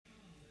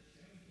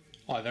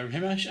Hi there, I'm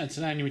Himesh, and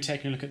today I'm going to be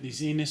taking a look at the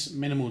Zenus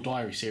Minimal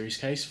Diary Series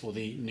case for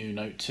the new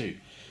Note 2.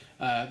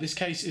 This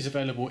case is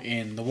available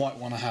in the white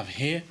one I have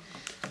here,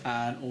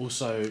 and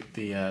also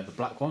the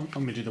black one.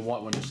 I'm going to do the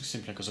white one just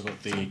simply because I've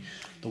got the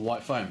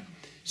white phone.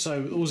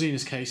 So all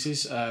Zenus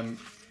cases,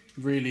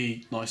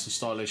 really nice and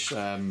stylish,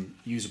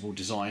 usable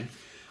design,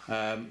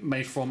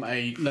 made from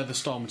a leather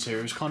style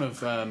material. It's kind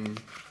of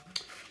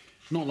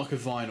not like a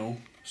vinyl,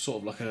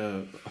 sort of like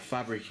a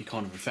fabric-y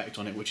kind of effect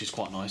on it, which is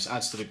quite nice.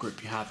 Adds to the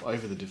grip you have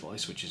over the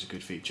device, which is a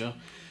good feature.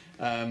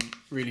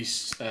 Really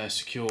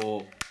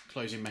secure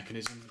closing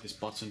mechanism, this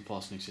button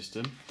fastening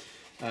system.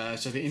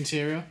 So the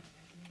interior,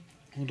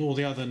 with all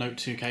the other Note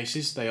 2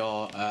 cases, they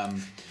are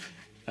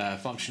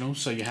functional.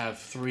 So you have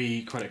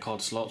 3 credit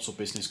card slots or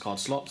business card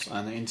slots,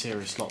 and the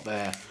interior slot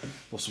there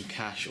for some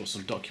cash or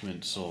some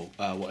documents or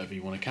whatever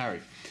you want to carry.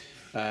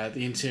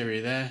 The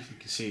interior there, you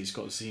can see it's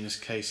got Zenus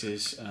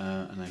cases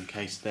and then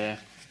case there.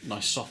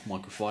 Nice soft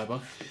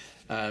microfiber.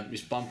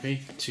 It's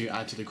bumpy to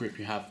add to the grip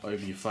you have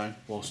over your phone,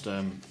 whilst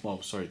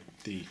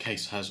the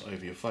case has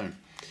over your phone.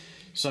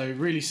 So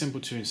really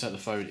simple to insert the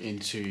phone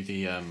into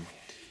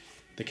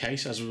the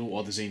case, as with all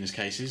other Zenus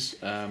cases.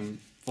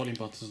 Volume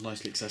button is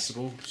nicely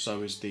accessible.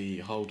 So is the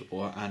hold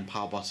and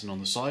power button on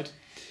the side.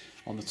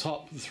 On the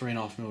top, the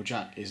 3.5mm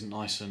jack is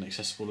nice and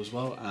accessible as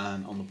well,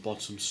 and on the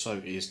bottom,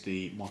 so is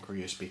the micro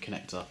USB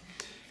connector.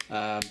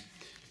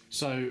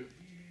 So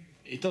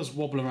it does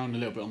wobble around a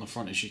little bit on the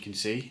front, as you can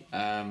see,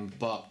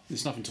 but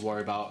there's nothing to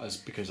worry about,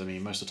 because I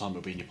mean most of the time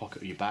it'll be in your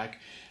pocket or your bag,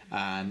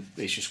 and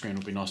your screen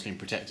will be nicely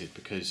protected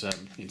because the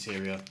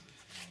interior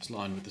is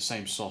lined with the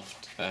same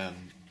soft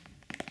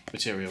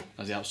material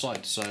as the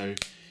outside, so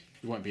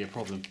it won't be a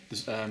problem.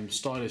 The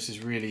stylus is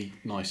really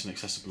nice and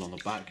accessible on the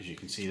back, as you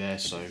can see there,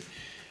 so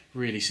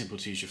really simple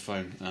to use your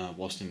phone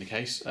whilst in the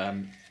case.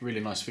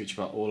 Really nice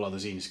feature about all other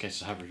Zenus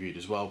cases I have reviewed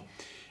as well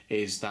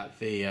is that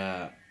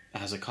it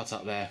has a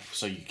cutout there,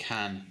 so you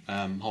can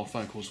hold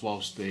phone calls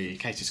whilst the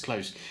case is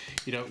closed.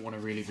 You don't want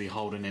to really be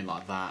holding it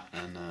like that,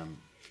 and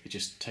it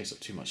just takes up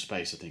too much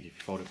space, I think, if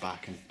you fold it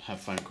back and have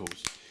phone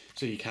calls.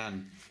 So you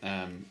can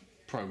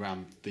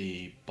program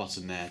the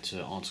button there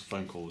to answer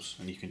phone calls,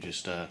 and you can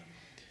just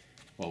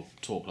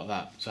talk like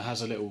that. So it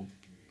has a little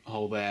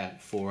hole there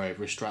for a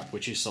wrist strap,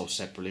 which is sold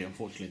separately.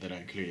 Unfortunately, they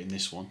don't include it in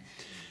this one.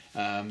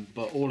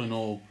 But all in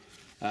all,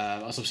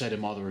 as I've said in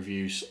my other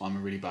reviews, I'm a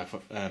really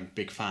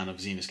big fan of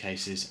Zenus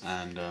cases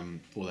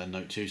and all their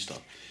Note 2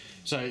 stuff.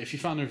 So if you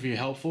found the review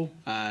helpful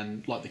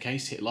and like the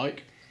case, hit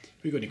like.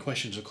 If you've got any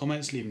questions or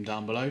comments, leave them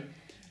down below.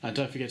 And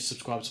don't forget to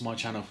subscribe to my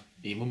channel for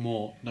even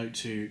more Note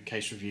 2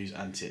 case reviews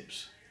and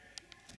tips.